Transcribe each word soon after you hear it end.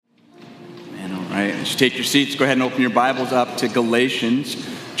As you take your seats, go ahead and open your Bibles up to Galatians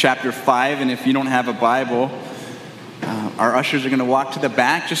chapter 5. And if you don't have a Bible, our ushers are going to walk to the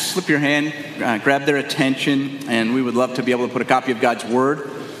back. Just slip your hand, grab their attention, and we would love to be able to put a copy of God's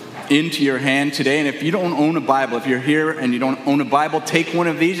Word into your hand today. And if you don't own a Bible, if you're here and you don't own a Bible, take one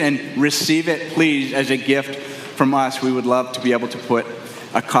of these and receive it, please, as a gift from us. We would love to be able to put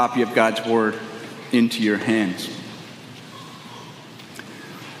a copy of God's Word into your hands.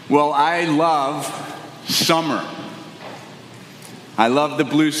 Well, I love summer. I love the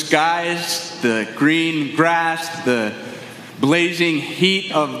blue skies, the green grass, the blazing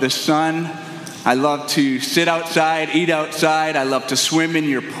heat of the sun. I love to sit outside, eat outside. I love to swim in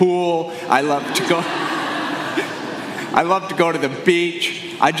your pool. I love to go to the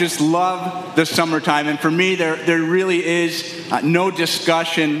beach. I just love the summertime. And for me, there really is no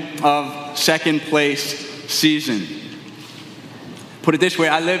discussion of second place season. Put it this way,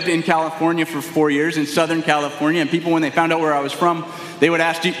 I lived in California for 4 years, in Southern California, and people, when they found out where I was from, they would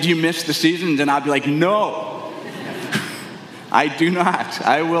ask, do you miss the seasons? And I'd be like, no, I do not.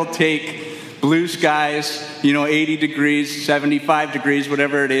 I will take blue skies, 80 degrees, 75 degrees,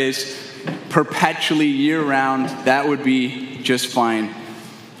 whatever it is, perpetually year-round. That would be just fine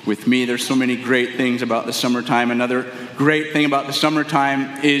with me. There's so many great things about the summertime. Another great thing about the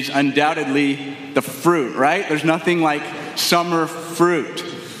summertime is undoubtedly the fruit, right? There's nothing like summer fruit.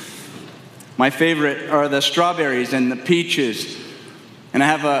 My favorite are the strawberries and the peaches. And I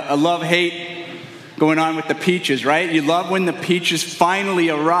have a love-hate going on with the peaches, right? You love when the peaches finally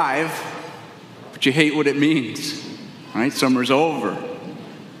arrive, but you hate what it means, right? Summer's over.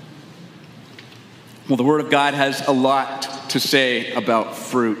 Well, the Word of God has a lot to say about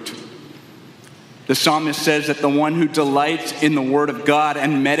fruit. The psalmist says that the one who delights in the Word of God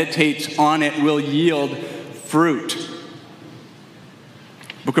and meditates on it will yield fruit.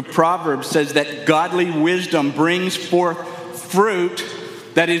 The book of Proverbs says that godly wisdom brings forth fruit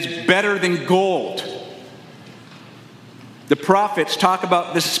that is better than gold. The prophets talk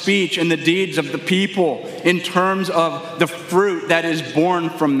about the speech and the deeds of the people in terms of the fruit that is born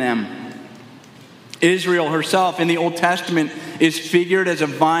from them. Israel herself in the Old Testament is figured as a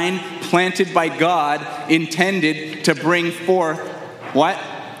vine planted by God, intended to bring forth what?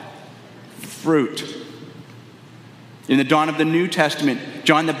 Fruit. In the dawn of the New Testament,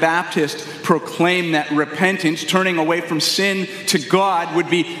 John the Baptist proclaimed that repentance, turning away from sin to God, would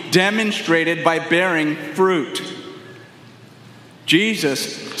be demonstrated by bearing fruit.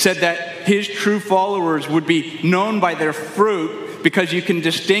 Jesus said that his true followers would be known by their fruit, because you can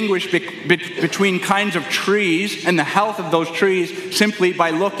distinguish between kinds of trees and the health of those trees simply by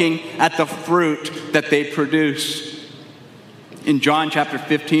looking at the fruit that they produce. In John chapter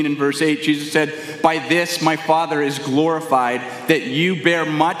 15 and verse 8, Jesus said, "By this my Father is glorified, that you bear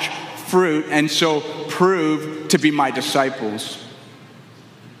much fruit and so prove to be my disciples."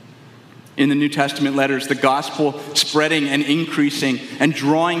 In the New Testament letters, the gospel spreading and increasing and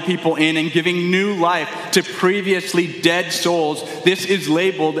drawing people in and giving new life to previously dead souls, this is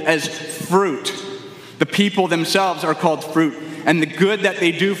labeled as fruit. The people themselves are called fruit, and the good that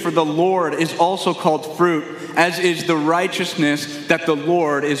they do for the Lord is also called fruit, as is the righteousness that the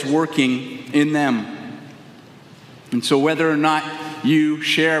Lord is working in them. And so whether or not you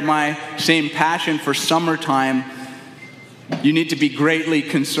share my same passion for summertime, you need to be greatly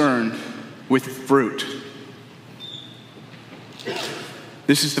concerned with fruit.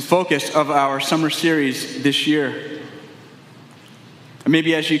 This is the focus of our summer series this year.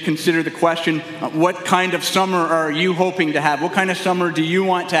 Maybe as you consider the question, what kind of summer are you hoping to have? What kind of summer do you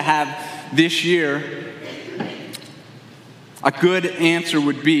want to have this year? A good answer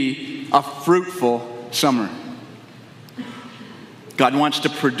would be a fruitful summer. God wants to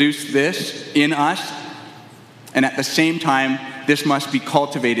produce this in us, and at the same time, this must be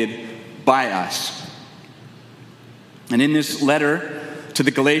cultivated by us. And in this letter to the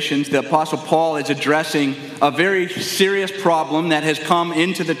Galatians, the Apostle Paul is addressing a very serious problem that has come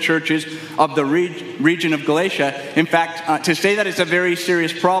into the churches of the region of Galatia. In fact, to say that it's a very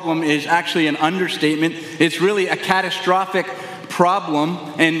serious problem is actually an understatement. It's really a catastrophic problem,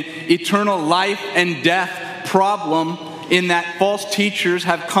 an eternal life and death problem, in that false teachers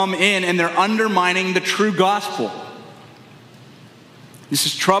have come in and they're undermining the true gospel. This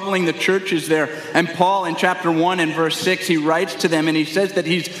is troubling the churches there. And Paul in chapter 1 and verse 6, he writes to them and he says that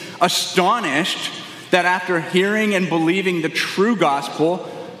he's astonished that after hearing and believing the true gospel,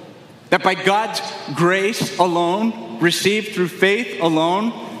 that by God's grace alone, received through faith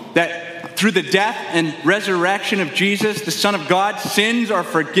alone, that through the death and resurrection of Jesus, the Son of God, sins are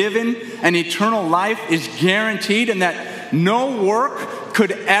forgiven and eternal life is guaranteed, and that no work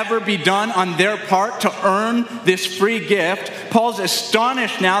could ever be done on their part to earn this free gift. Paul's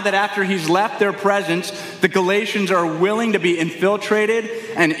astonished now that after he's left their presence, the Galatians are willing to be infiltrated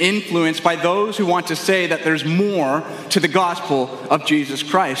and influenced by those who want to say that there's more to the gospel of Jesus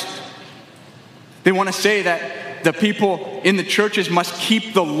Christ. They want to say that the people in the churches must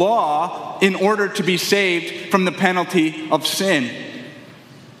keep the law in order to be saved from the penalty of sin.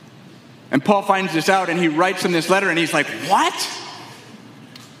 And Paul finds this out and he writes them this letter and he's like, what?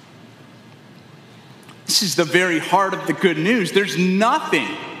 This is the very heart of the good news. There's nothing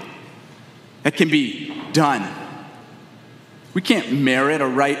that can be done. We can't merit a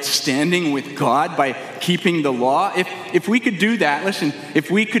right standing with God by keeping the law. If we could do that, listen,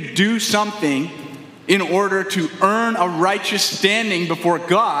 if we could do something in order to earn a righteous standing before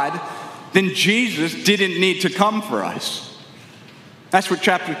God, then Jesus didn't need to come for us. That's what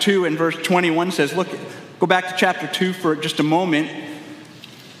chapter 2 and verse 21 says. Look, go back to chapter 2 for just a moment.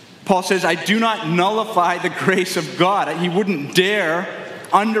 Paul says, I do not nullify the grace of God. He wouldn't dare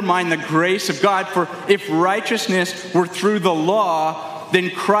undermine the grace of God, for if righteousness were through the law,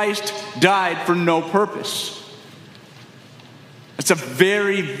 then Christ died for no purpose. It's a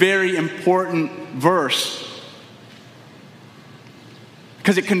very, very important verse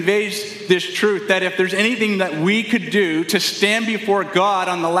because it conveys this truth that if there's anything that we could do to stand before God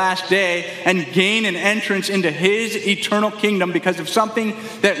on the last day and gain an entrance into his eternal kingdom because of something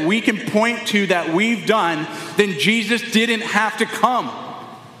that we can point to that we've done, then Jesus didn't have to come.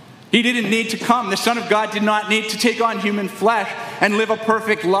 He didn't need to come. The Son of God did not need to take on human flesh and live a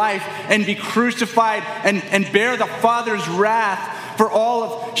perfect life and be crucified and bear the Father's wrath for all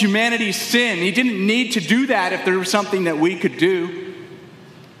of humanity's sin. He didn't need to do that if there was something that we could do.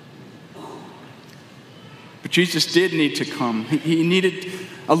 But Jesus did need to come. He needed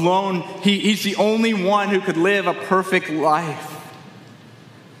alone. He's the only one who could live a perfect life.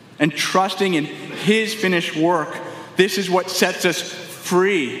 And trusting in his finished work, this is what sets us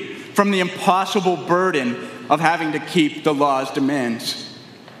free from the impossible burden of having to keep the law's demands.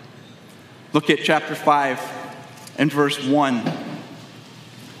 Look at chapter 5 and verse 1.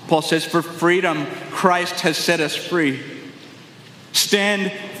 Paul says, for freedom Christ has set us free.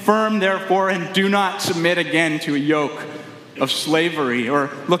 Stand firm, therefore, and do not submit again to a yoke of slavery.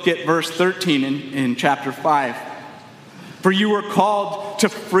 Or look at verse 13 in chapter 5. For you were called to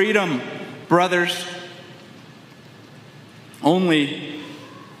freedom, brothers. Only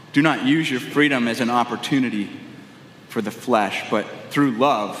do not use your freedom as an opportunity for the flesh, but through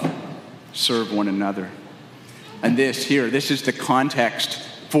love, serve one another. And this is the context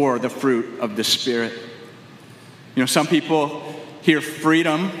for the fruit of the Spirit. You know, some people hear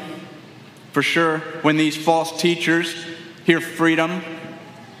freedom, for sure, when these false teachers hear freedom.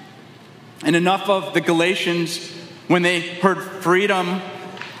 And enough of the Galatians, when they heard freedom,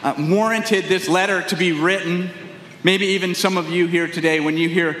 warranted this letter to be written. Maybe even some of you here today, when you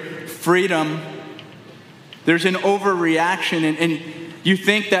hear freedom, there's an overreaction, and you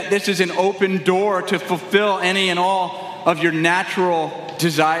think that this is an open door to fulfill any and all of your natural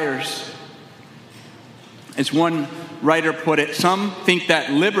desires. As one writer put it, some think that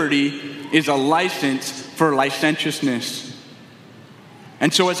liberty is a license for licentiousness.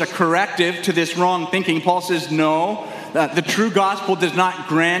 And so as a corrective to this wrong thinking, Paul says, no, the true gospel does not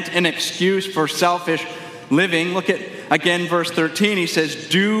grant an excuse for selfish living. Look at, again, verse 13. He says,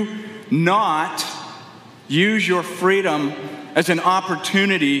 do not use your freedom as an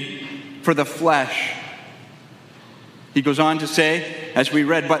opportunity for the flesh. He goes on to say, as we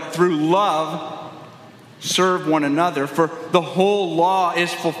read, but through love, serve one another, for the whole law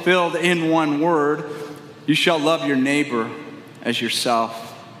is fulfilled in one word, you shall love your neighbor as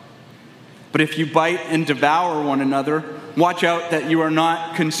yourself. But if you bite and devour one another, watch out that you are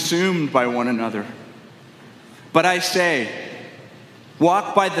not consumed by one another. But I say,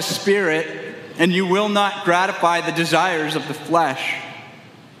 walk by the Spirit, and you will not gratify the desires of the flesh.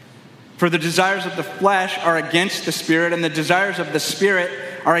 For the desires of the flesh are against the Spirit, and the desires of the Spirit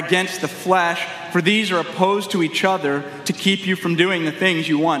are against the flesh, for these are opposed to each other to keep you from doing the things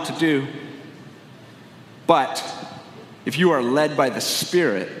you want to do. But if you are led by the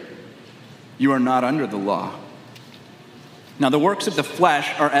Spirit, you are not under the law. Now the works of the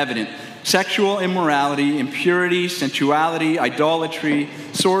flesh are evident: sexual immorality, impurity, sensuality, idolatry,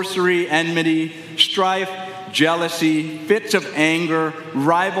 sorcery, enmity, strife, jealousy, fits of anger,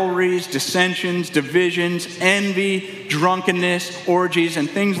 rivalries, dissensions, divisions, envy, drunkenness, orgies, and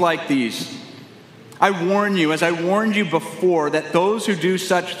things like these. I warn you, as I warned you before, that those who do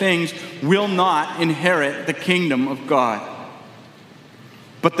such things will not inherit the kingdom of God.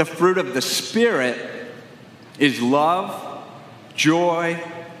 But the fruit of the Spirit is love, joy,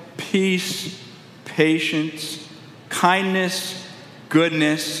 peace, patience, kindness,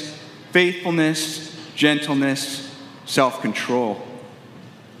 goodness, faithfulness, gentleness, self-control.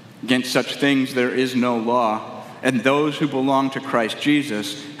 Against such things there is no law, and those who belong to Christ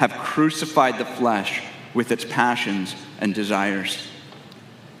Jesus have crucified the flesh with its passions and desires.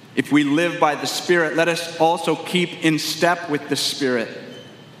 If we live by the Spirit, let us also keep in step with the Spirit.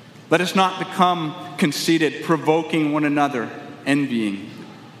 Let us not become conceited, provoking one another, envying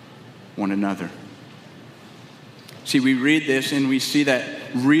one another. See, we read this and we see that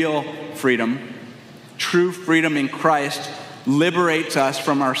real freedom, true freedom in Christ, liberates us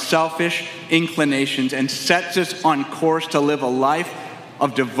from our selfish inclinations and sets us on course to live a life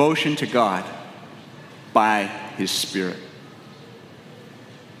of devotion to God by His Spirit.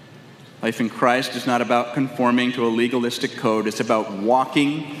 Life in Christ is not about conforming to a legalistic code. It's about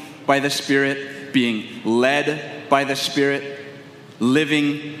walking by the Spirit, being led by the Spirit,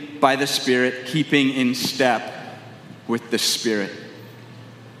 living by the Spirit, keeping in step with the Spirit.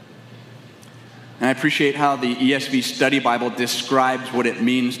 And I appreciate how the ESV Study Bible describes what it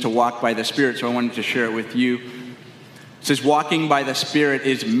means to walk by the Spirit, so I wanted to share it with you. It says, walking by the Spirit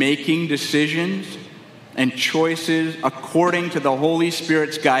is making decisions and choices according to the Holy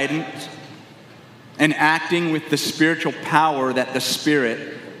Spirit's guidance and acting with the spiritual power that the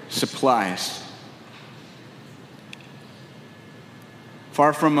Spirit supplies.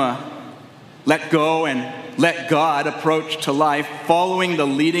 Far from a let go and let God approach to life, following the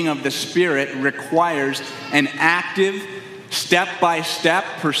leading of the Spirit requires an active, step-by-step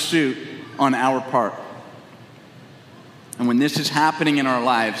pursuit on our part. And when this is happening in our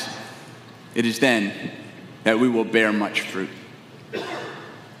lives, it is then that we will bear much fruit.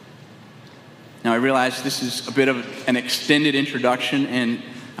 Now, I realize this is a bit of an extended introduction, and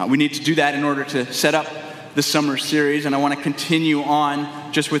we need to do that in order to set up the summer series, and I want to continue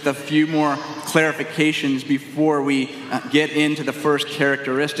on just with a few more clarifications before we get into the first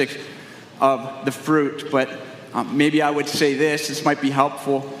characteristics of the fruit. But maybe I would say this might be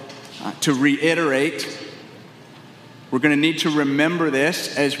helpful to reiterate. We're going to need to remember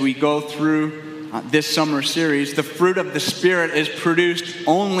this as we go through this summer series. The fruit of the Spirit is produced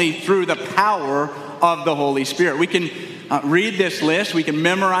only through the power of the Holy Spirit. We can read this list, we can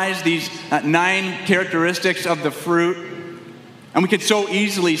memorize these 9 characteristics of the fruit, and we could so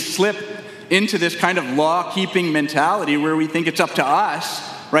easily slip into this kind of law-keeping mentality where we think it's up to us,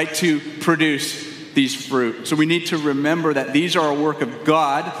 right, to produce these fruit. So we need to remember that these are a work of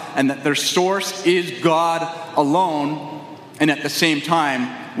God and that their source is God alone, and at the same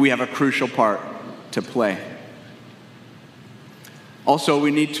time, we have a crucial part to play. Also,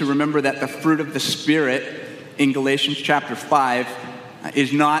 we need to remember that the fruit of the Spirit in Galatians chapter 5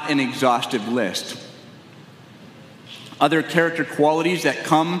 is not an exhaustive list. Other character qualities that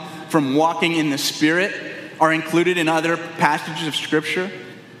come from walking in the Spirit are included in other passages of Scripture.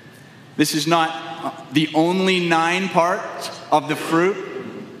 This is not the only 9 parts of the fruit.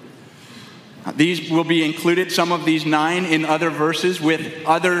 These will be included, some of these 9, in other verses with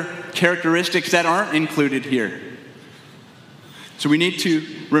other characteristics that aren't included here. So we need to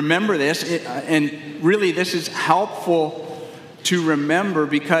remember this, and really this is helpful to remember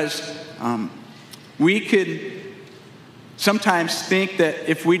because we could sometimes think that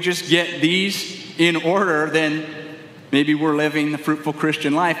if we just get these in order, then maybe we're living the fruitful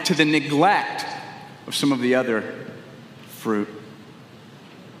Christian life to the neglect of some of the other fruit.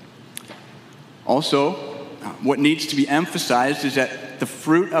 Also, what needs to be emphasized is that the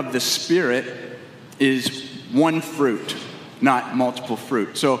fruit of the Spirit is one fruit, not multiple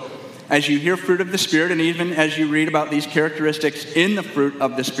fruit. So as you hear fruit of the Spirit, and even as you read about these characteristics in the fruit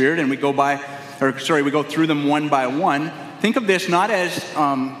of the Spirit, and we go through them one by one, think of this not as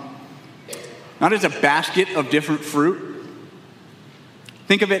a basket of different fruit.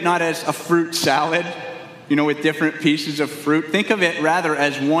 Think of it not as a fruit salad, with different pieces of fruit. Think of it rather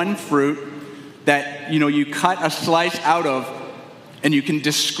as one fruit that, you cut a slice out of, and you can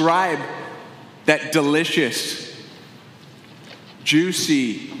describe that delicious,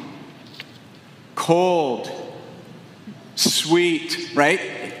 juicy, cold, sweet,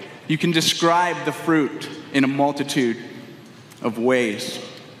 right? You can describe the fruit in a multitude of ways.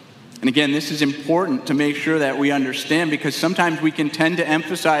 And again, this is important to make sure that we understand, because sometimes we can tend to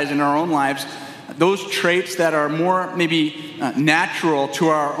emphasize in our own lives those traits that are more maybe natural to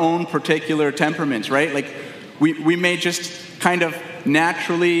our own particular temperaments, right? Like we may just kind of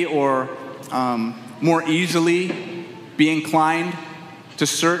naturally or more easily be inclined to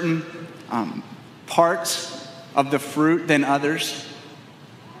certain parts of the fruit than others.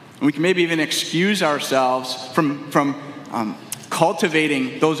 And we can maybe even excuse ourselves from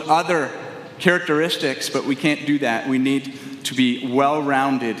cultivating those other characteristics, but we can't do that. We need to be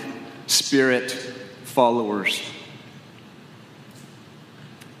well-rounded Spirit followers.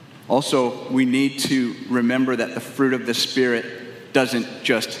 Also, we need to remember that the fruit of the Spirit doesn't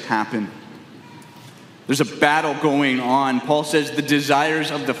just happen. There's a battle going on. Paul says the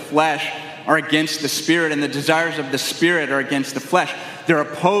desires of the flesh are against the Spirit, and the desires of the Spirit are against the flesh. They're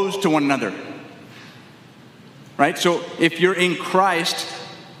opposed to one another. Right? So if you're in Christ,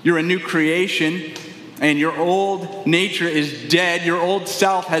 you're a new creation, and your old nature is dead. Your old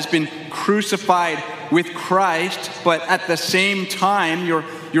self has been crucified with Christ, but at the same time,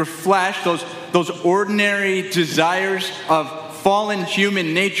 your flesh, those ordinary desires of fallen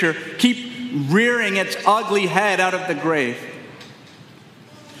human nature, keep rearing its ugly head out of the grave.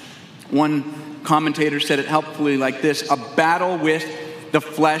 One commentator said it helpfully like this: a battle with the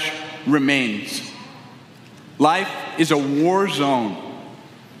flesh remains. Life is a war zone.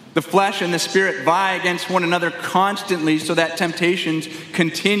 The flesh and the Spirit vie against one another constantly so that temptations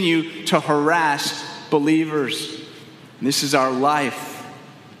continue to harass believers. This is our life.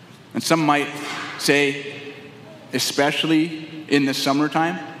 And some might say, especially in the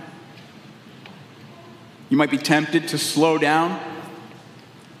summertime, you might be tempted to slow down,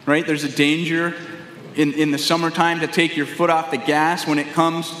 right? There's a danger in the summertime to take your foot off the gas when it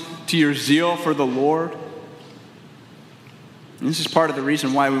comes to your zeal for the Lord. And this is part of the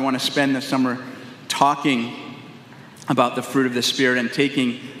reason why we want to spend the summer talking about the fruit of the Spirit and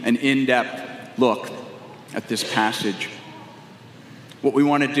taking an in-depth look at this passage. What we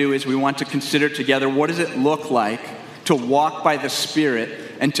want to do is we want to consider together, what does it look like to walk by the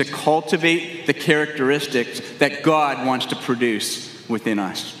Spirit and to cultivate the characteristics that God wants to produce within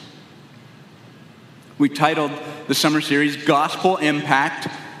us. We titled the summer series, Gospel Impact,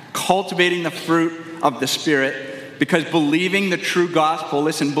 Cultivating the Fruit of the Spirit, because believing the true gospel,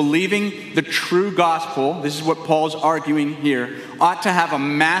 listen, believing the true gospel, this is what Paul's arguing here, ought to have a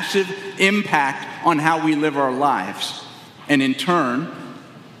massive impact on how we live our lives. And in turn,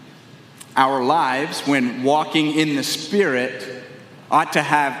 our lives, when walking in the Spirit, ought to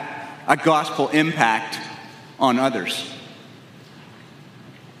have a gospel impact on others.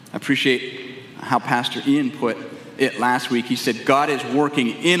 I appreciate how Pastor Ian put it last week. He said, God is working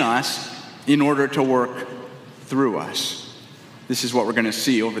in us in order to work through us. This is what we're going to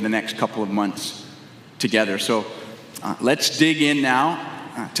see over the next couple of months together. So let's dig in now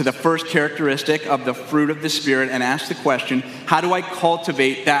to the first characteristic of the fruit of the Spirit and ask the question, how do I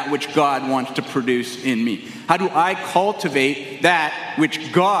cultivate that which God wants to produce in me? How do I cultivate that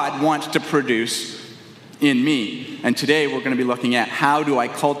which God wants to produce in me? And today we're going to be looking at, how do I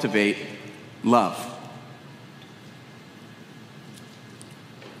cultivate love?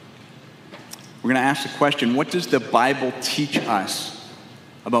 We're going to ask the question, what does the Bible teach us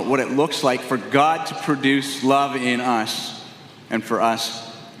about what it looks like for God to produce love in us and for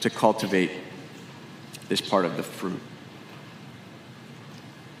us to cultivate this part of the fruit?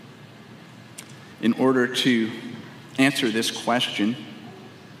 In order to answer this question,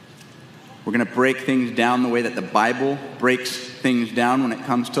 we're going to break things down the way that the Bible breaks things down when it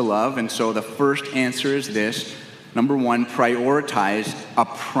comes to love. And so the first answer is this. Number one, prioritize a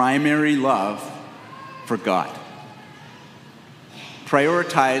primary love for God.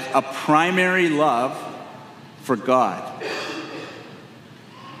 Prioritize a primary love for God.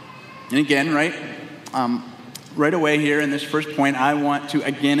 And again, right away here in this first point, I want to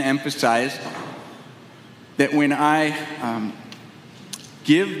again emphasize that when I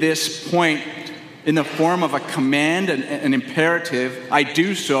give this point in the form of a command, an imperative, I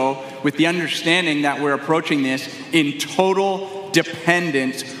do so with the understanding that we're approaching this in total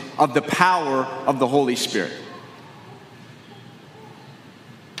dependence of the power of the Holy Spirit.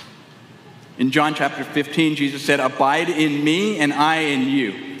 In John chapter 15, Jesus said, "Abide in me and I in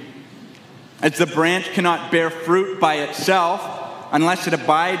you. As the branch cannot bear fruit by itself unless it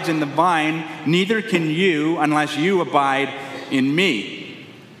abides in the vine, neither can you unless you abide in me.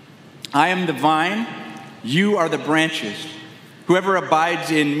 I am the vine, you are the branches. Whoever abides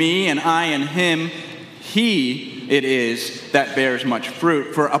in me and I in him, he it is that bears much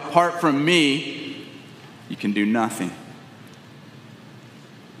fruit. For apart from me, you can do nothing."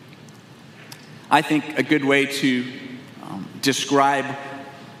 I think a good way to describe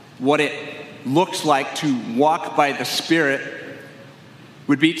what it looks like to walk by the Spirit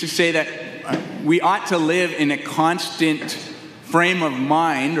would be to say that we ought to live in a constant frame of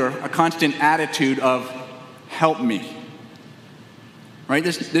mind or a constant attitude of help me. Right?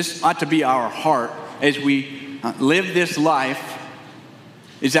 This ought to be our heart as we live this life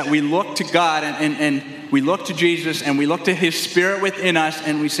is that we look to God and we look to Jesus and we look to his Spirit within us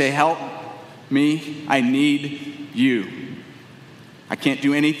and we say, help me, I need you. I can't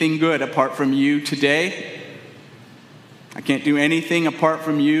do anything good apart from you today. I can't do anything apart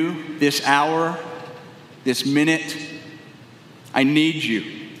from you this hour, this minute. I need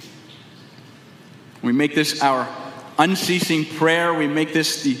you. We make this our unceasing prayer. We make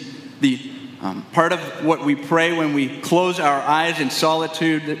this the part of what we pray when we close our eyes in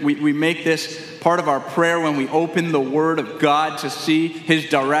solitude. We make this part of our prayer when we open the Word of God to see his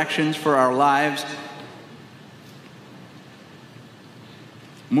directions for our lives.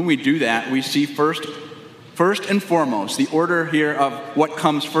 When we do that, we see first and foremost, the order here of what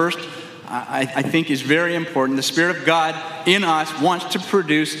comes first, I think is very important. The Spirit of God in us wants to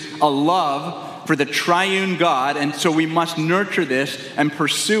produce a love for the triune God, and so we must nurture this and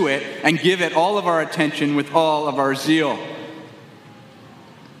pursue it and give it all of our attention with all of our zeal.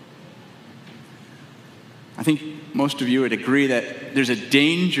 I think most of you would agree that there's a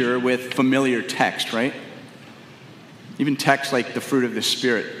danger with familiar text, right? Even text like the fruit of the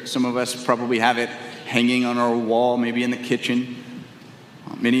Spirit. Some of us probably have it hanging on our wall, maybe in the kitchen.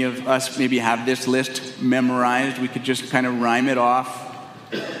 Many of us maybe have this list memorized. We could just kind of rhyme it off.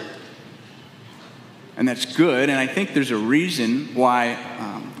 And that's good, and I think there's a reason why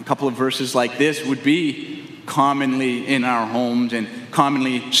a couple of verses like this would be commonly in our homes and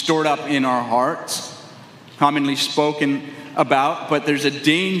commonly stored up in our hearts, commonly spoken about, but there's a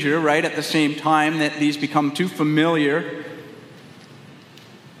danger, right, at the same time that these become too familiar.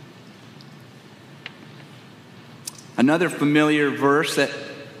 Another familiar verse that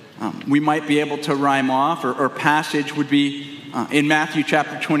we might be able to rhyme off or passage would be in Matthew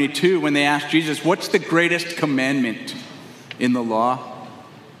chapter 22 when they asked Jesus, what's the greatest commandment in the law?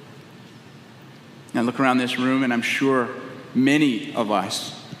 Now look around this room and I'm sure many of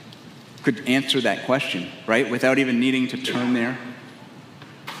us could answer that question, right? Without even needing to turn there.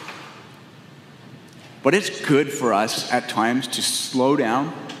 But it's good for us at times to slow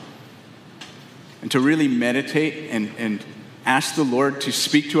down and to really meditate and ask the Lord to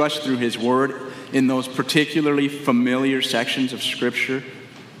speak to us through his word in those particularly familiar sections of Scripture.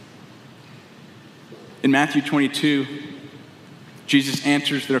 In Matthew 22, Jesus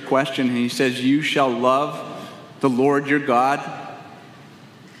answers their question and he says, you shall love the Lord your God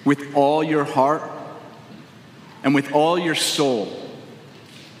with all your heart and with all your soul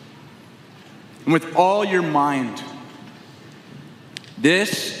and with all your mind.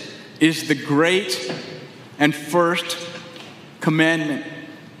 This is the great and first commandment.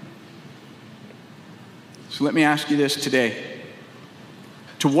 So let me ask you this today.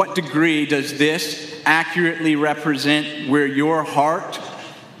 To what degree does this accurately represent where your heart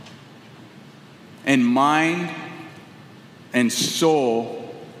and mind and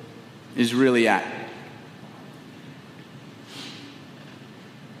soul is really at?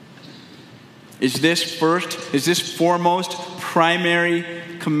 Is this foremost primary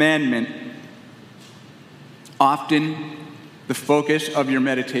commandment often the focus of your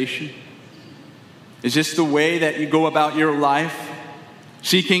meditation? Is this the way that you go about your life,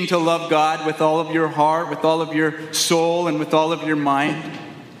 seeking to love God with all of your heart, with all of your soul, and with all of your mind?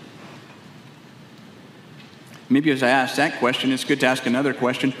 Maybe as I ask that question, it's good to ask another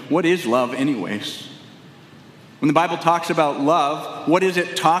question. What is love anyways? When the Bible talks about love, what is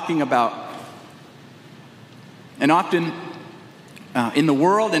it talking about? And often in the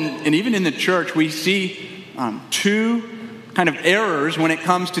world and even in the church, we see two kind of errors when it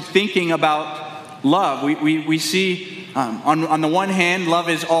comes to thinking about love. We see, on the one hand, love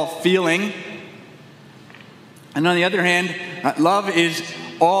is all feeling. And on the other hand, love is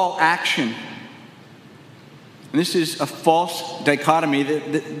all action. And this is a false dichotomy.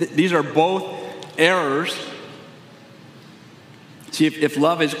 These are both errors. See, if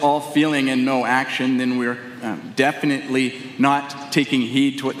love is all feeling and no action, then we're definitely not taking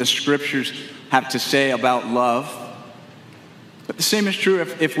heed to what the Scriptures have to say about love. But the same is true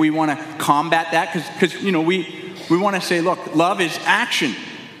if we want to combat that, because we want to say, look, love is action.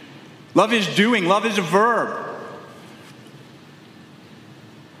 Love is doing. Love is a verb.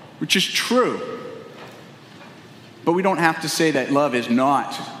 Which is true. But we don't have to say that love is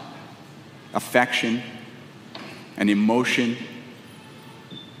not affection and emotion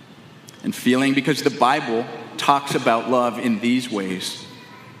and feeling, because the Bible talks about love in these ways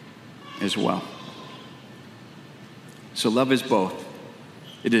as well. So love is both.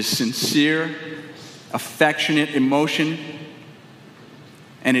 It is sincere, affectionate emotion,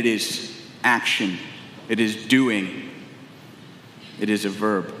 and it is action. It is doing. It is a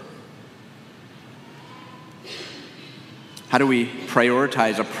verb. How do we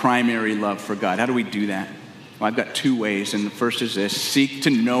prioritize a primary love for God? How do we do that? Well, I've got two ways, and the first is this: seek to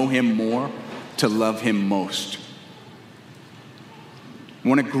know him more, to love him most. We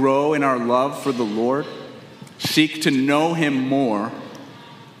want to grow in our love for the Lord. Seek to know him more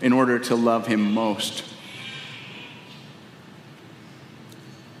in order to love him most.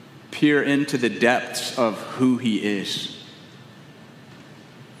 Peer into the depths of who he is.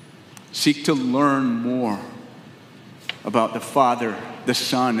 Seek to learn more about the Father, the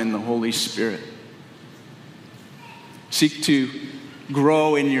Son, and the Holy Spirit. Seek to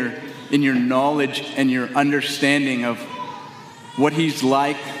grow in your knowledge and your understanding of what he's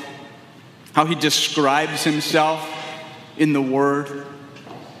like, how he describes himself in the Word,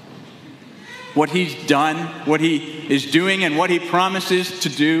 what he's done, what he is doing, and what he promises to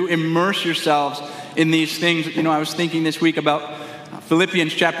do. Immerse yourselves in these things. You know, I was thinking this week about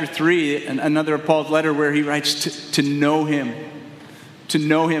Philippians chapter 3, another of Paul's letter where he writes to know him. To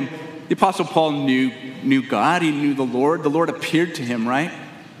know him. The Apostle Paul knew God. He knew the Lord. The Lord appeared to him, right?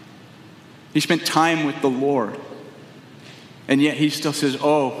 He spent time with the Lord. And yet he still says,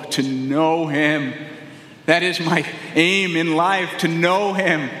 oh, to know him. That is my aim in life, to know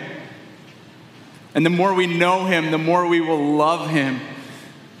him. And the more we know him, the more we will love him,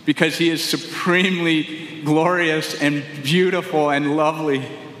 because he is supremely glorious and beautiful and lovely.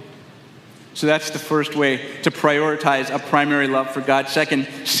 So that's the first way to prioritize a primary love for God. Second,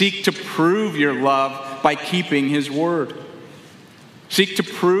 seek to prove your love by keeping his word. Seek to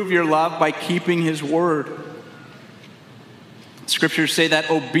prove your love by keeping his word. Scriptures say that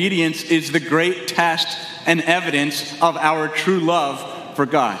obedience is the great test and evidence of our true love for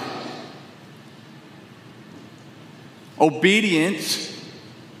God. Obedience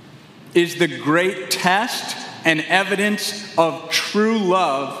is the great test and evidence of true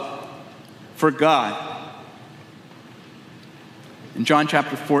love for God. In John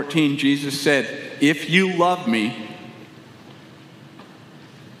chapter 14, Jesus said, if you love me,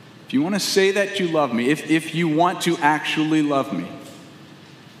 if you want to say that you love me, if you want to actually love me,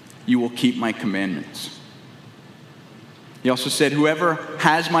 you will keep my commandments. He also said, whoever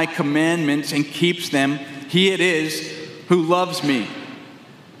has my commandments and keeps them, he it is who loves me.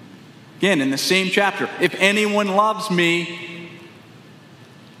 Again, in the same chapter, if anyone loves me,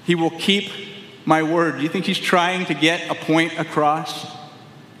 he will keep my word. Do you think he's trying to get a point across?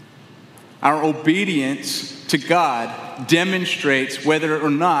 Our obedience to God demonstrates whether or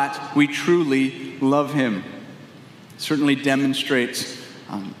not we truly love him. It certainly demonstrates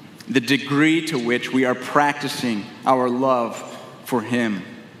the degree to which we are practicing our love for him.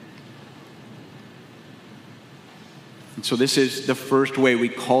 And so this is the first way we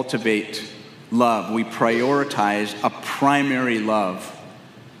cultivate love. We prioritize a primary love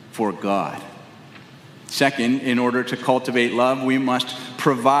for God. Second, in order to cultivate love, we must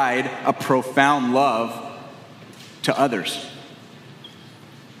provide a profound love to others.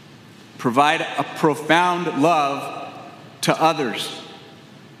 Provide a profound love to others.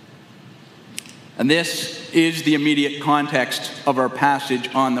 And this is the immediate context of our passage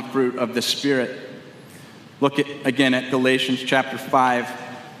on the fruit of the Spirit. Look again at Galatians chapter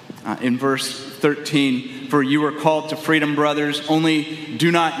 5 in verse 13. For you are called to freedom, brothers, only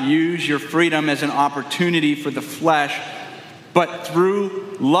do not use your freedom as an opportunity for the flesh, but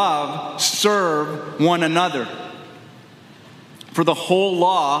through love serve one another. For the whole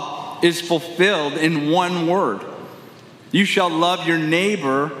law is fulfilled in one word: you shall love your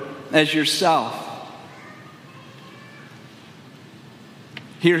neighbor as yourself.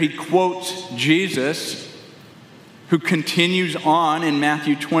 Here he quotes Jesus, who continues on in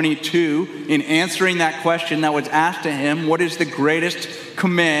Matthew 22 in answering that question that was asked to him, what is the greatest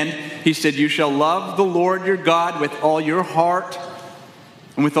command? He said, you shall love the Lord your God with all your heart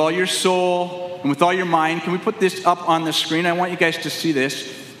and with all your soul and with all your mind. Can we put this up on the screen? I want you guys to see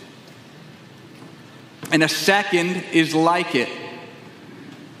this. And a second is like it.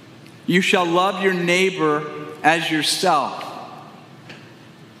 You shall love your neighbor as yourself.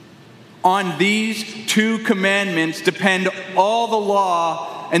 On these two commandments depend all the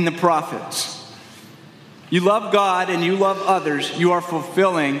law and the prophets. You love God and you love others, you are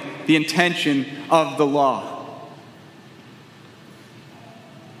fulfilling the intention of the law.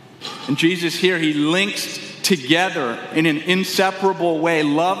 And Jesus here, he links together in an inseparable way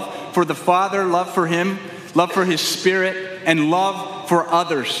love for the Father, love for him, love for his Spirit, and love for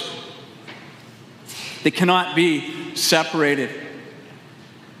others. They cannot be separated.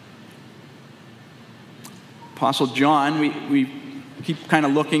 Apostle John, we keep kind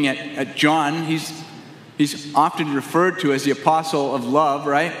of looking at John. He's often referred to as the apostle of love,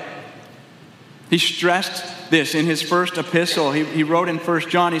 right? He stressed this in his first epistle. He wrote in 1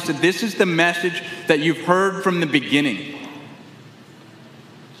 John, he said, "This is the message that you've heard from the beginning,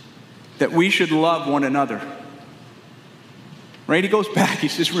 that we should love one another." Right? He goes back. He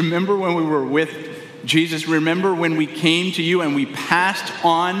says, remember when we were with Jesus? Remember when we came to you and we passed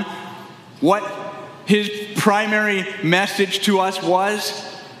on what his primary message to us was?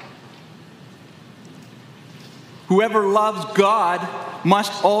 Whoever loves God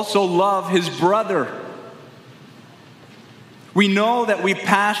must also love his brother. We know that we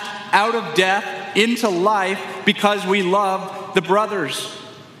passed out of death into life because we love the brothers.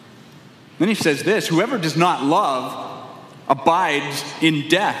 Then he says this, whoever does not love abides in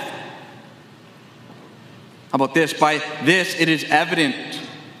death. How about this? By this it is evident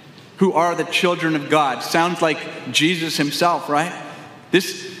who are the children of God. Sounds like Jesus himself, right?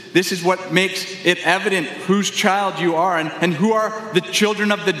 This is what makes it evident whose child you are and who are the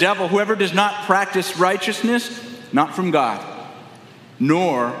children of the devil. Whoever does not practice righteousness, not from God,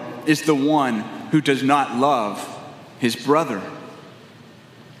 nor is the one who does not love his brother.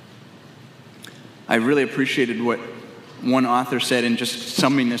 I really appreciated what one author said in just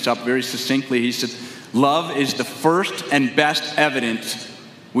summing this up very succinctly. He said, love is the first and best evidence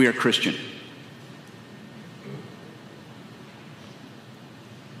we are Christian.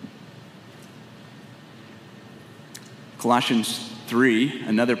 Galatians 3,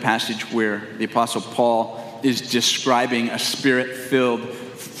 another passage where the Apostle Paul is describing a spirit-filled,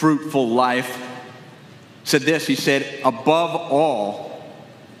 fruitful life, said this. He said, above all,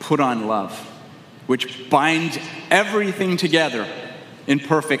 put on love, which binds everything together in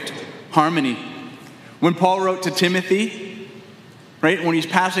perfect harmony. When Paul wrote to Timothy, right, when he's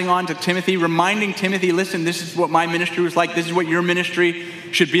passing on to Timothy, reminding Timothy, listen, this is what my ministry was like, this is what your ministry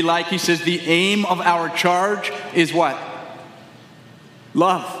should be like. He says, the aim of our charge is what?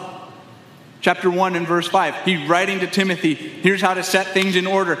 Love. Chapter 1 and verse 5. He's writing to Timothy, here's how to set things in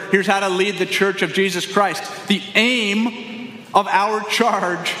order. Here's how to lead the church of Jesus Christ. The aim of our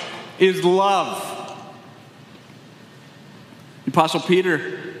charge is love. The Apostle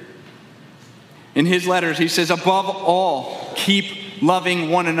Peter, in his letters, he says, above all, keep loving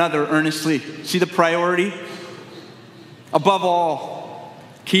one another earnestly. See the priority? Above all,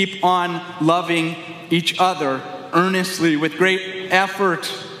 keep on loving each other earnestly with great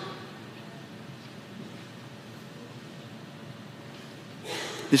effort.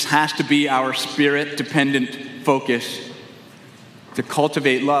 This has to be our spirit-dependent focus, to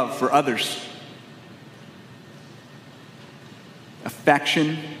cultivate love for others,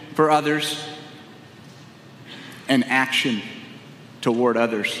 affection for others, and action toward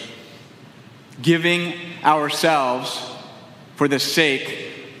others. Giving ourselves for the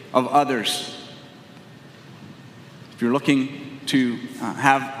sake of others. If you're looking to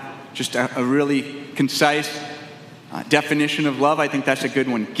have just a really concise definition of love, I think that's a good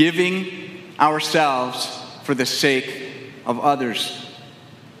one. Giving ourselves for the sake of others.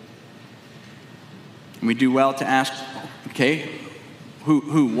 And we do well to ask, okay,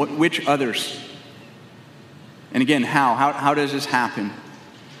 which others? And again, how does this happen?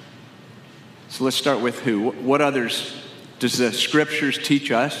 So let's start with who. What others does the scriptures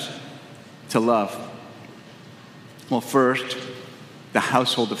teach us to love? Well, first, the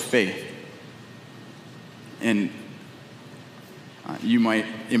household of faith. And you might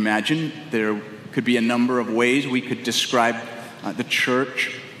imagine there could be a number of ways we could describe the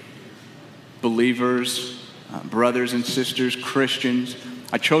church, believers, brothers and sisters, Christians.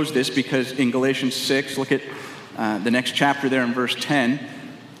 I chose this because in Galatians 6, look at the next chapter there in verse 10.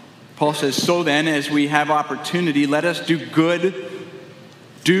 Paul says, so then, as we have opportunity, let us do good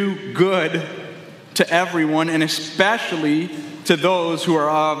to everyone, and especially to those who are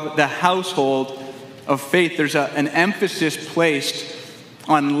of the household of faith. There's an emphasis placed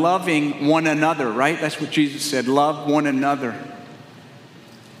on loving one another, right? That's what Jesus said, love one another.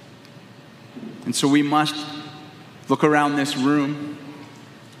 And so we must look around this room.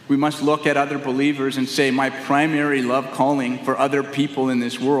 We must look at other believers and say, my primary love calling for other people in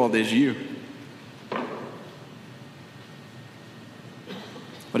this world is you.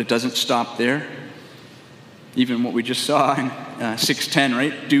 But it doesn't stop there. Even what we just saw in 6:10,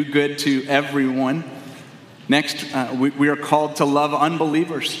 right? Do good to everyone. Next, we are called to love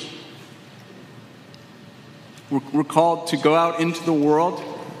unbelievers. We're called to go out into the world,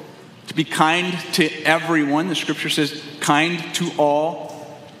 to be kind to everyone. The scripture says kind to all.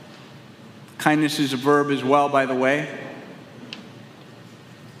 Kindness is a verb as well, by the way.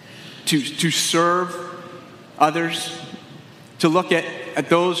 To serve others, to look at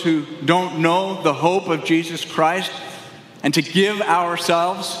those who don't know the hope of Jesus Christ, and to give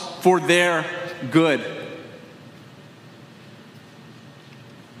ourselves for their good.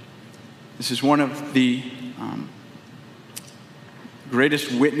 This is one of the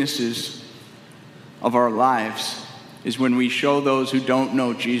greatest witnesses of our lives, is when we show those who don't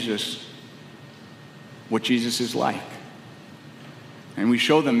know Jesus what Jesus is like. And we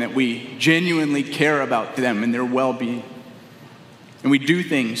show them that we genuinely care about them and their well-being. And we do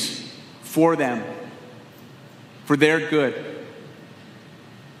things for them, for their good.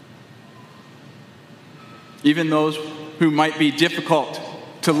 Even those who might be difficult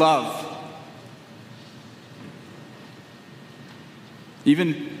to love.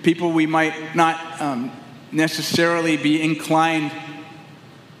 Even people we might not necessarily be inclined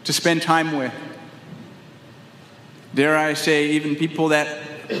to spend time with. Dare I say, even people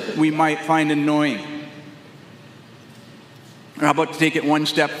that we might find annoying. Or how about to take it one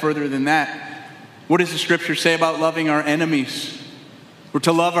step further than that? What does the scripture say about loving our enemies? We're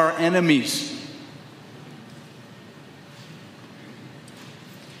to love our enemies.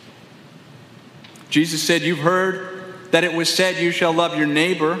 Jesus said, "You've heard that it was said, you shall love your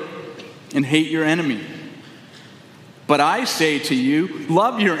neighbor and hate your enemy. But I say to you,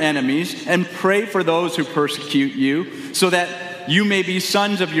 love your enemies and pray for those who persecute you, so that you may be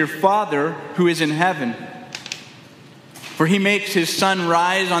sons of your Father who is in heaven. For he makes his sun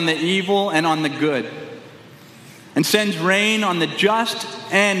rise on the evil and on the good, and sends rain on the just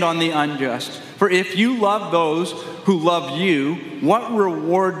and on the unjust. For if you love those who love you, what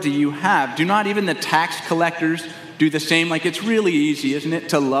reward do you have? Do not even the tax collectors do the same?" Like, it's really easy, isn't it,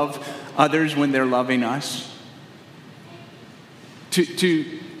 to love others when they're loving us? To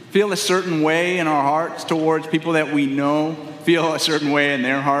feel a certain way in our hearts towards people that we know, feel a certain way in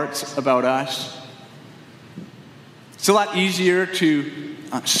their hearts about us. It's a lot easier to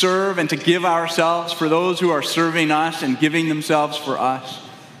serve and to give ourselves for those who are serving us and giving themselves for us.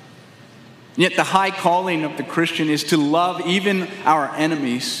 Yet the high calling of the Christian is to love even our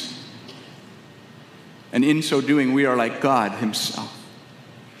enemies. And in so doing, we are like God himself.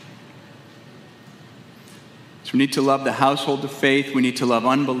 So we need to love the household of faith. We need to love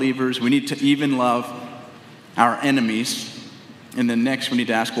unbelievers. We need to even love our enemies. And then next we need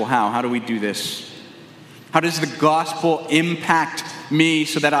to ask, well, how? How do we do this? How does the gospel impact me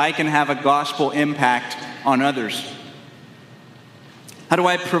so that I can have a gospel impact on others? How do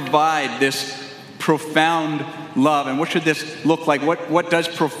I provide this profound love? And what should this look like? What does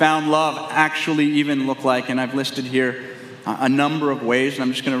profound love actually even look like? And I've listed here a number of ways, and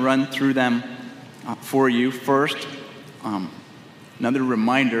I'm just going to run through them for you. First, another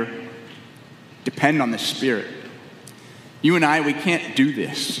reminder, depend on the Spirit. You and I, we can't do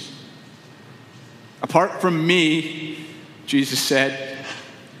this. Apart from me, Jesus said,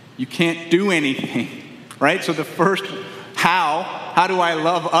 you can't do anything, right? So the first how do I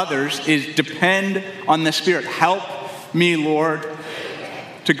love others is depend on the Spirit. Help me, Lord,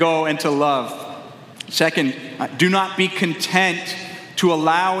 to go and to love. Second, do not be content to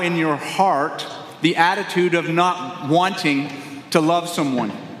allow in your heart the attitude of not wanting to love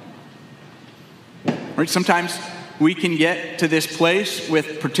someone. Right? Sometimes we can get to this place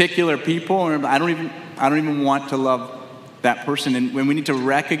with particular people, or I don't even want to love that person. And when we need to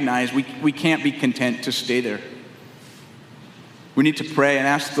recognize we can't be content to stay there. We need to pray and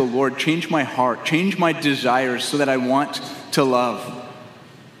ask the Lord, change my heart, change my desires so that I want to love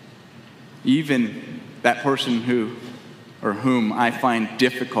even that person who or whom I find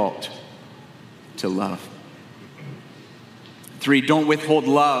difficult to love. 3, don't withhold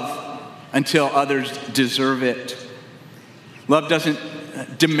love until others deserve it. Love doesn't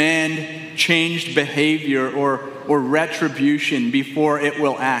demand changed behavior or retribution before it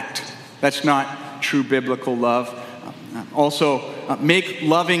will act. That's not true biblical love. Also, make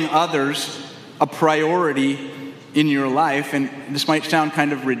loving others a priority in your life. And this might sound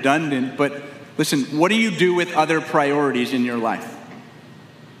kind of redundant, but listen, what do you do with other priorities in your life?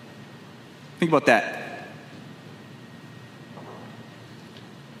 Think about that.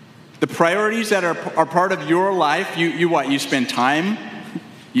 The priorities that are part of your life, you what? You spend time,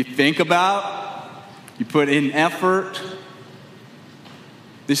 you think about, you put in effort.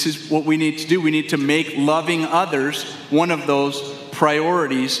 This is what we need to do. We need to make loving others one of those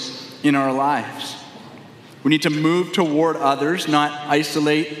priorities in our lives. We need to move toward others, not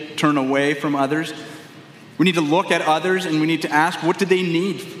isolate, turn away from others. We need to look at others and we need to ask, what do they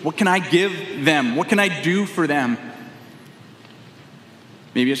need? What can I give them? What can I do for them?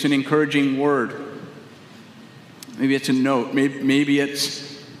 Maybe it's an encouraging word. Maybe it's a note. Maybe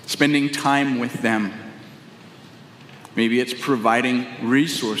it's spending time with them. Maybe it's providing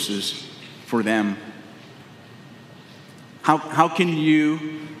resources for them. How can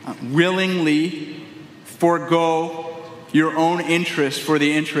you willingly forego your own interest for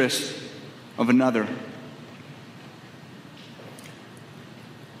the interest of another?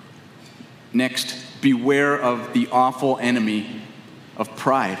 Next, beware of the awful enemy of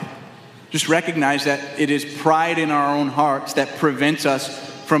pride. Just recognize that it is pride in our own hearts that prevents us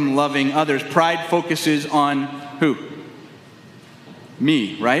from loving others. Pride focuses on who?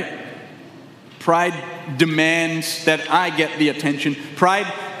 Me, right? Pride demands that I get the attention. Pride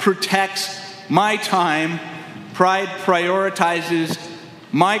protects my time. Pride prioritizes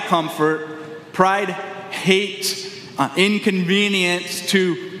my comfort. Pride hates inconvenience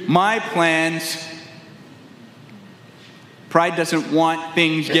to my plans. Pride doesn't want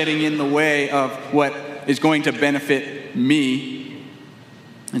things getting in the way of what is going to benefit me.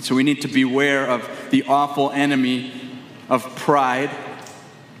 And so we need to beware of the awful enemy of pride.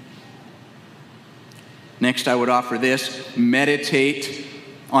 Next, I would offer this: meditate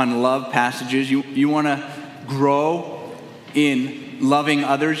on love passages. You want to grow in loving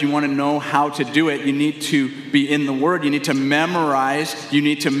others. You want to know how to do it. You need to be in the Word. You need to memorize. You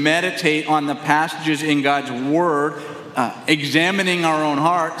need to meditate on the passages in God's Word, examining our own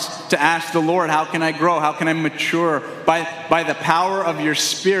hearts to ask the Lord, how can I grow? How can I mature? By the power of your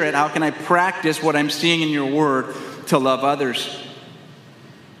Spirit, how can I practice what I'm seeing in your Word to love others?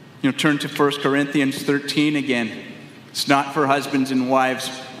 Turn to 1 Corinthians 13 again. It's not for husbands and wives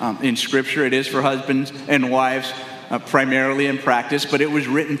in Scripture. It is for husbands and wives primarily in practice, but it was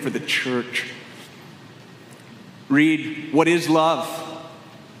written for the church. Read, what is love?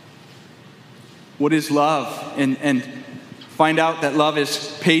 What is love? And find out that love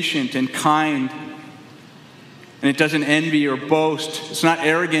is patient and kind. And it doesn't envy or boast. It's not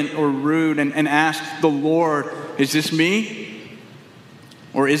arrogant or rude. And ask the Lord, is this me?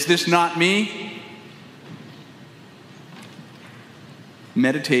 Or is this not me?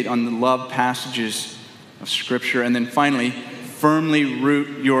 Meditate on the love passages of Scripture. And then finally, firmly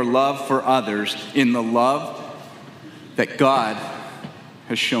root your love for others in the love that God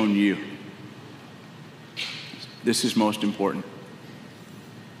has shown you. This is most important.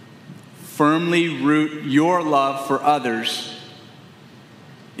 Firmly root your love for others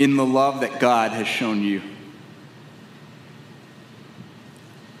in the love that God has shown you.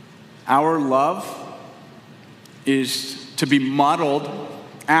 Our love is to be modeled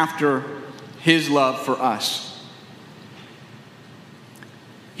after His love for us.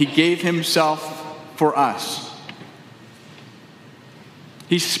 He gave Himself for us.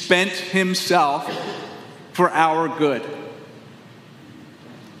 He spent Himself for our good.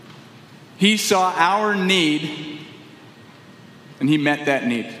 He saw our need, and He met that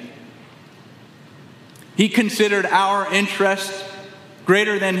need. He considered our interest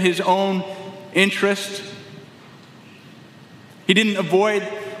greater than His own interest. He didn't avoid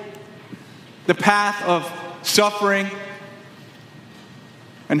the path of suffering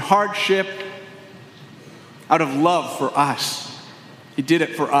and hardship out of love for us. He did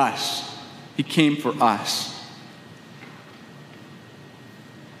it for us. He came for us.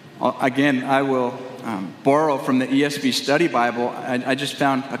 Again, I will borrow from the ESV Study Bible. I just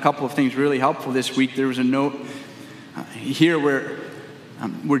found a couple of things really helpful this week. There was a note here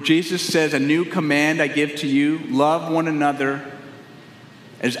where Jesus says, "A new command I give to you, love one another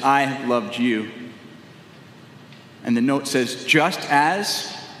as I have loved you." And the note says, just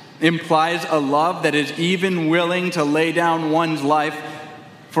as implies a love that is even willing to lay down one's life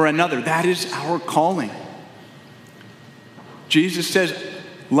for another. That is our calling. Jesus says,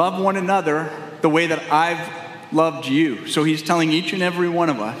 love one another the way that I've loved you. So He's telling each and every one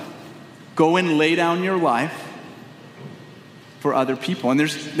of us, go and lay down your life for other people. And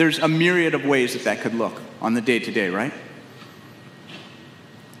there's a myriad of ways that could look on the day-to-day, right?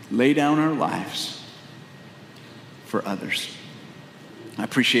 Lay down our lives for others. I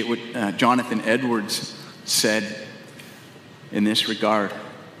appreciate what Jonathan Edwards said in this regard.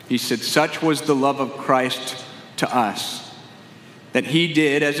 He said, such was the love of Christ to us, that He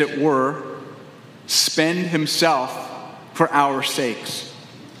did, as it were, spend Himself for our sakes.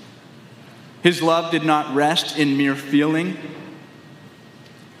 His love did not rest in mere feeling,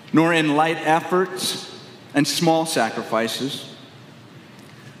 nor in light efforts and small sacrifices.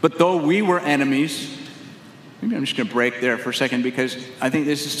 But though we were enemies, maybe I'm just going to break there for a second because I think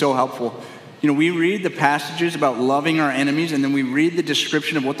this is so helpful. We read the passages about loving our enemies, and then we read the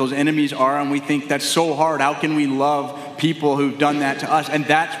description of what those enemies are, and we think that's so hard. How can we love people who've done that to us? And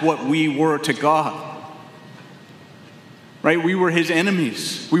that's what we were to God. Right? We were His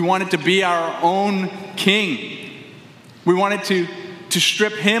enemies. We wanted to be our own king. We wanted to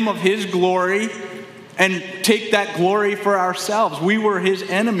strip Him of His glory and take that glory for ourselves. We were his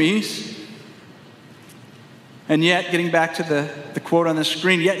enemies. And yet, getting back to the quote on the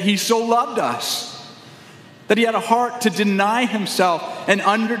screen, yet he so loved us that he had a heart to deny himself and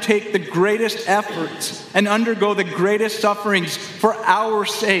undertake the greatest efforts and undergo the greatest sufferings for our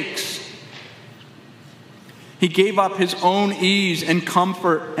sakes. He gave up his own ease and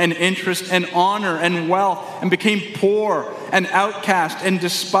comfort and interest and honor and wealth and became poor and outcast and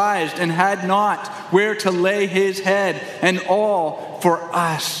despised and had not where to lay his head, and all for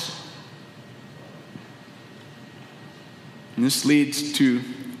us. And this leads to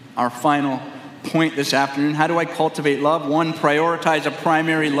our final point this afternoon. How do I cultivate love? 1, prioritize a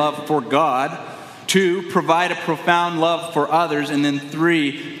primary love for God. 2, provide a profound love for others. And then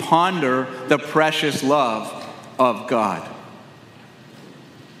 3, ponder the precious love of God.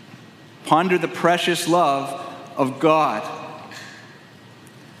 Ponder the precious love of God.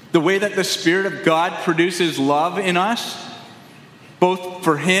 The way that the Spirit of God produces love in us, both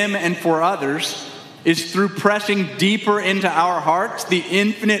for him and for others, is through pressing deeper into our hearts the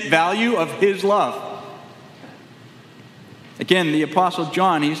infinite value of his love. Again, the Apostle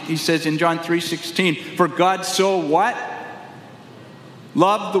John, he says in John 3:16, for God so what?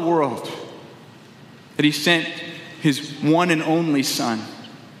 Loved the world, that he sent his one and only Son.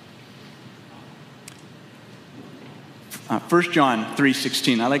 1 John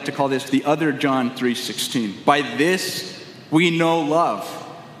 3:16, I like to call this the other John 3:16. By this we know love,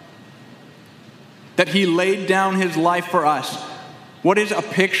 that he laid down his life for us. What is a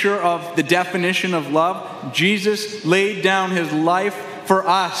picture of the definition of love? Jesus laid down his life for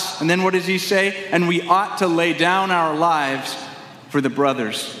us. And then what does he say? And we ought to lay down our lives for the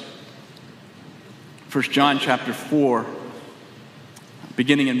brothers. 1 John chapter 4,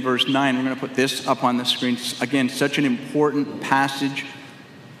 beginning in verse 9. We're going to put this up on the screen. Again, such an important passage.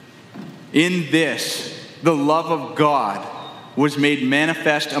 In this, the love of God was made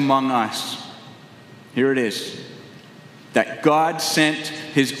manifest among us. Here it is. That God sent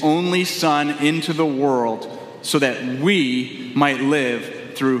his only Son into the world so that we might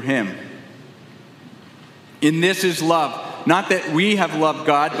live through him. In this is love. Not that we have loved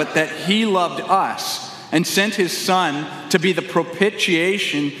God, but that he loved us and sent his Son to be the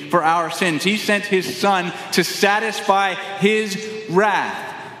propitiation for our sins. He sent his Son to satisfy his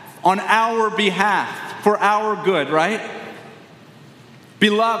wrath on our behalf, for our good, right?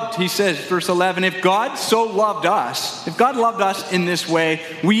 Beloved, he says, verse 11, if God so loved us, if God loved us in this way,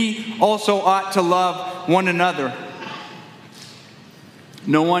 we also ought to love one another.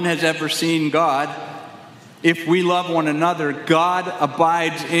 No one has ever seen God. If we love one another, God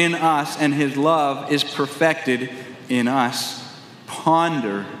abides in us, and his love is perfected in us.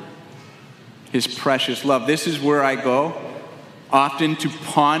 Ponder his precious love. This is where I go, often to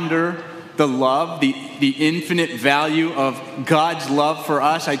ponder the love, the infinite value of God's love for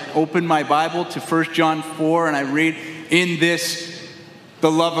us. I open my Bible to 1 John 4, and I read, in this, the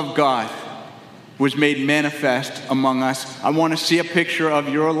love of God was made manifest among us. I want to see a picture of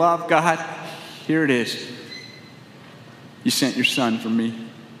your love, God. Here it is. You sent your Son for me.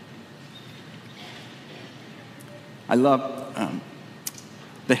 I love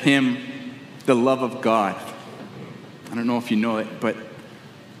the hymn, The Love of God. I don't know if you know it, but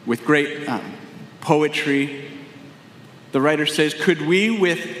with great poetry, the writer says, could we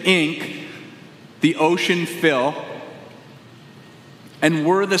with ink the ocean fill, and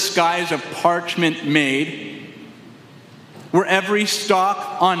were the skies of parchment made, were every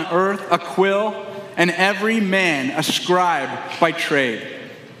stalk on earth a quill, and every man a scribe by trade,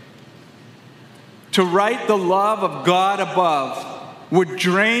 to write the love of God above would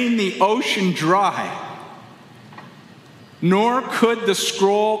drain the ocean dry, nor could the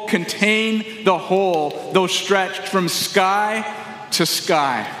scroll contain the whole, though stretched from sky to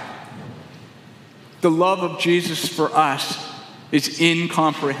sky. The love of Jesus for us is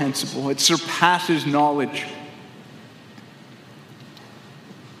incomprehensible. It surpasses knowledge.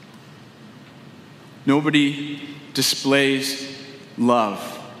 Nobody displays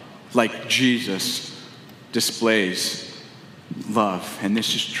love like Jesus displays love. And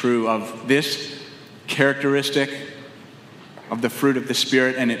this is true of this characteristic of the fruit of the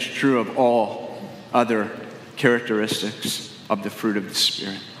Spirit, and it's true of all other characteristics of the fruit of the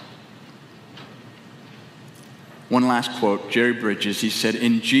Spirit. One last quote, Jerry Bridges, he said,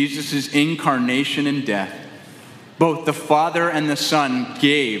 in Jesus' incarnation and death, both the Father and the Son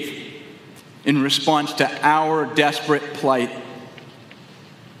gave in response to our desperate plight.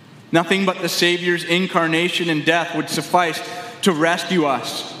 Nothing but the Savior's incarnation and death would suffice to rescue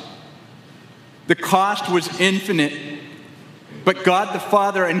us. The cost was infinite, But God the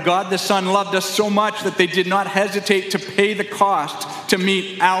Father and God the Son loved us so much that they did not hesitate to pay the cost to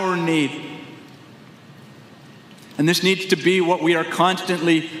meet our need. And this needs to be what we are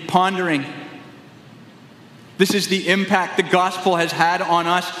constantly pondering. This is the impact the gospel has had on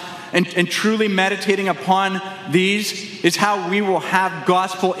us, and truly meditating upon these is how we will have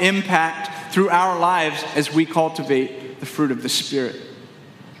gospel impact through our lives as we cultivate the fruit of the Spirit.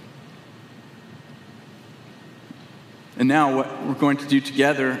 And now what we're going to do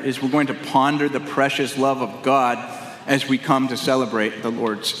together is we're going to ponder the precious love of God as we come to celebrate the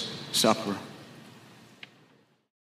Lord's Supper.